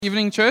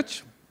Evening,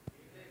 church.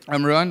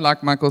 I'm Rowan,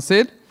 like Michael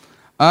said.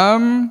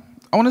 I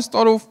want to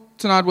start off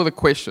tonight with a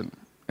question.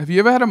 Have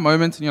you ever had a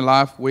moment in your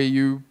life where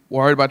you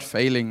worried about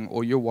failing,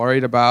 or you're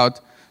worried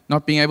about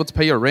not being able to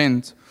pay your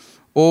rent,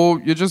 or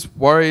you're just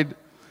worried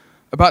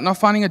about not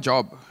finding a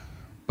job?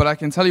 But I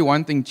can tell you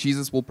one thing,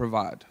 Jesus will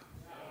provide.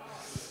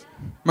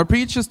 My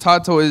preacher's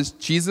title is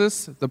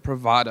Jesus the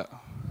Provider.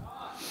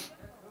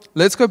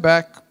 Let's go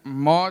back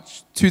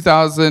March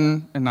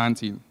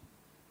 2019.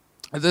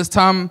 At this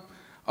time,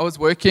 I was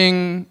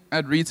working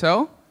at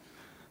retail,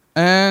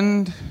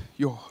 and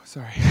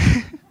sorry.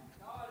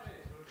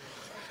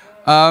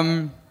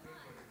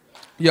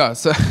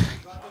 So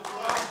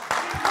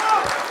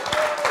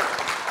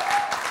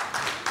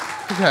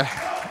okay.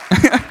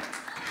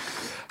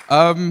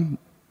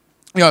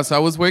 So I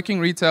was working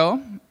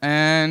retail,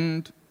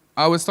 and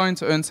I was starting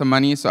to earn some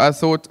money. So I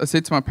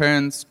said to my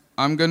parents,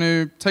 I'm going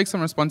to take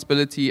some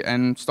responsibility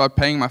and start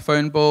paying my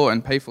phone bill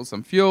and pay for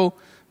some fuel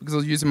because I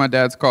was using my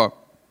dad's car.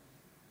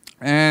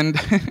 And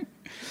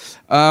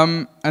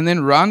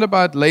then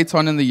roundabout late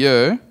on in the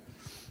year,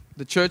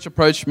 the church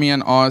approached me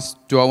and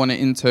asked, do I want to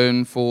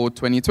intern for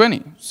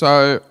 2020?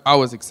 So I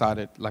was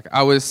excited.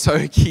 I was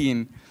so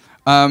keen.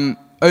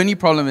 Only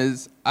problem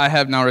is I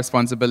have now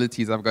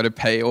responsibilities. I've got to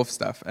pay off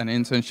stuff, and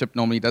internship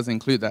normally doesn't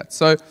include that.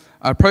 So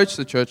I approached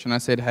the church and I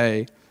said,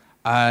 hey,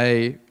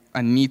 I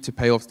need to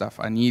pay off stuff.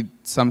 I need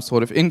some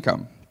sort of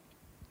income.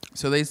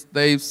 So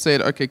they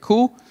said, okay,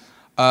 cool.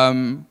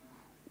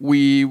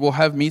 We will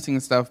have meetings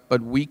and stuff, but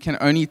we can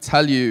only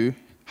tell you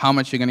how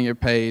much you're going to get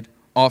paid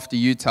after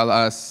you tell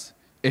us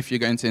if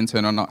you're going to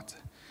intern or not.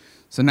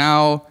 So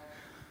now,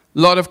 a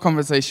lot of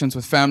conversations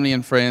with family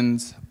and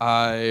friends.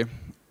 I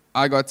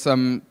got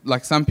some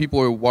people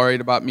were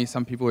worried about me.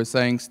 Some people were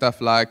saying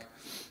stuff like,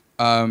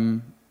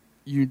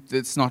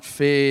 it's not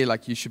fair,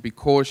 you should be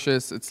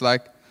cautious. It's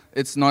not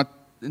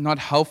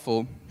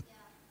helpful,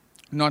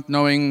 not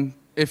knowing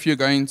if you're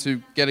going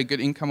to get a good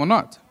income or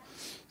not.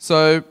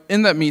 So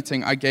in that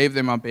meeting, I gave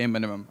them my bare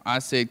minimum. I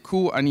said,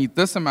 cool, I need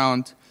this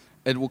amount.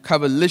 It will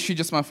cover literally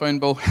just my phone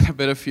bill and a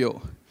bit of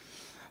fuel.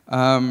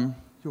 Honey,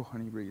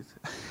 breathe.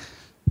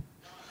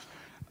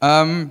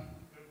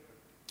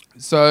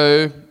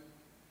 So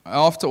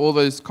after all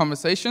those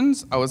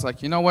conversations, I was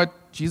like, you know what,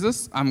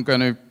 Jesus, I'm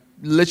going to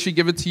literally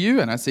give it to you.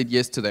 And I said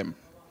yes to them.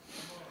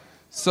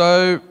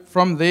 So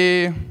from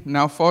there,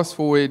 now fast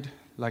forward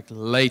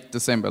late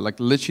December,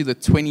 literally the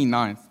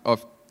 29th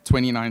of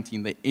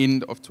 2019, the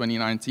end of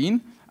 2019,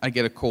 I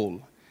get a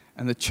call.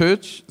 And the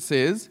church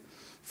says,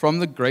 from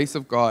the grace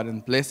of God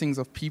and blessings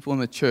of people in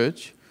the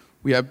church,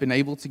 we have been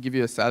able to give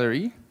you a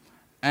salary,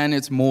 and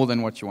it's more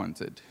than what you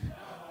wanted,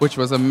 which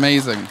was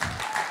amazing.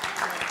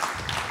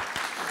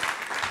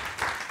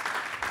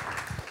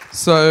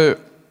 So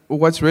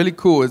what's really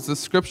cool is the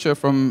scripture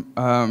from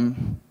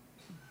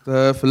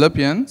the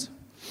Philippians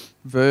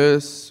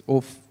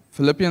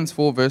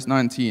 4, verse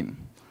 19.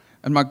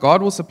 And my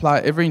God will supply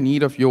every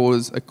need of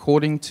yours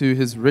according to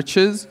his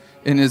riches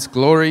in his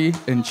glory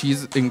in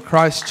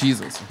Christ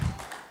Jesus.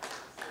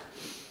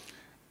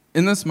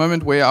 In this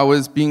moment where I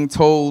was being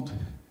told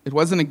it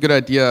wasn't a good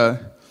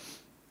idea,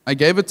 I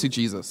gave it to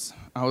Jesus.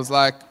 I was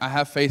like, I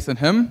have faith in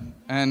him,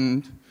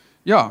 and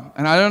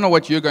I don't know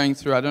what you're going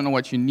through, I don't know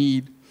what you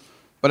need,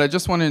 but I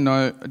just want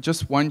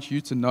you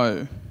to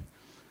know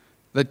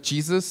that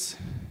Jesus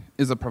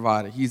is a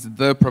provider. He's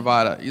the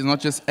provider. He's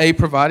not just a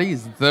provider,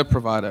 he's the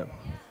provider.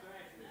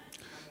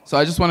 So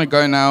I just want to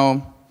go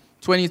now.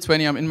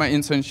 2020, I'm in my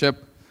internship.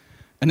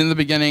 And in the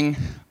beginning,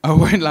 I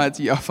won't lie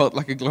to you, I felt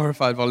like a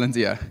glorified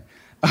volunteer.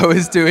 I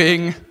was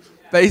doing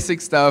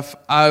basic stuff.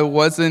 I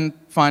wasn't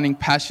finding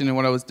passion in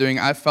what I was doing.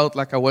 I felt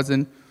like I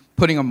wasn't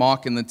putting a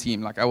mark in the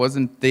team. I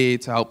wasn't there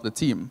to help the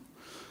team.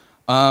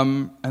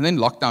 And then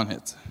lockdown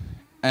hit.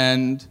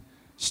 And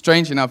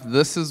strange enough,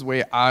 this is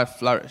where I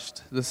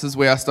flourished. This is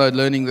where I started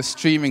learning the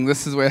streaming.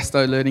 This is where I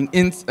started learning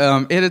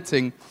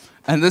editing.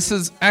 And this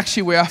is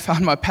actually where I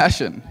found my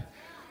passion,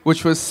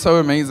 which was so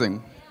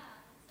amazing.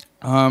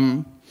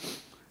 And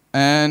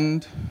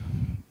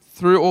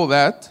through all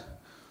that,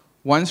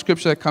 one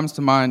scripture that comes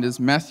to mind is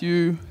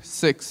Matthew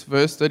 6,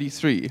 verse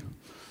 33.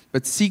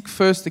 But seek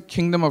first the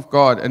kingdom of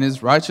God and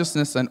his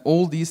righteousness, and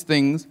all these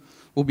things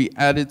will be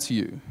added to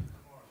you.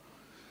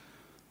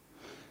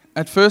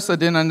 At first, I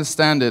didn't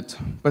understand it,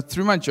 but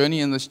through my journey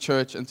in this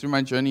church and through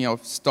my journey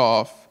of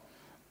staff,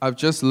 I've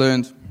just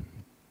learned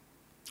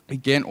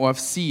again, or I've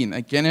seen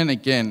again and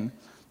again,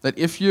 that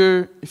if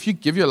you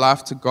give your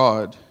life to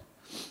God,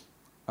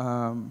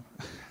 if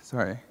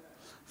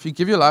you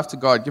give your life to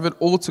God, give it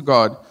all to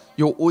God,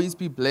 you'll always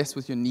be blessed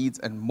with your needs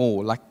and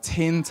more,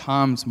 10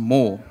 times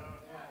more.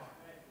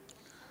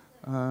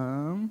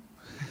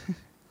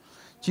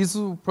 Jesus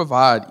will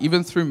provide,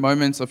 even through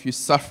moments of you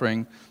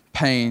suffering,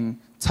 pain,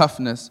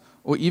 toughness,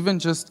 or even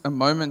just a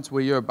moment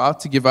where you're about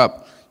to give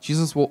up.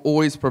 Jesus will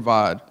always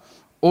provide.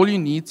 All you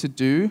need to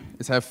do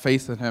is have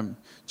faith in him.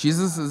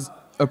 Jesus is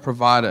a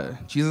provider.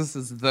 Jesus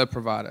is the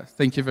provider.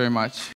 Thank you very much.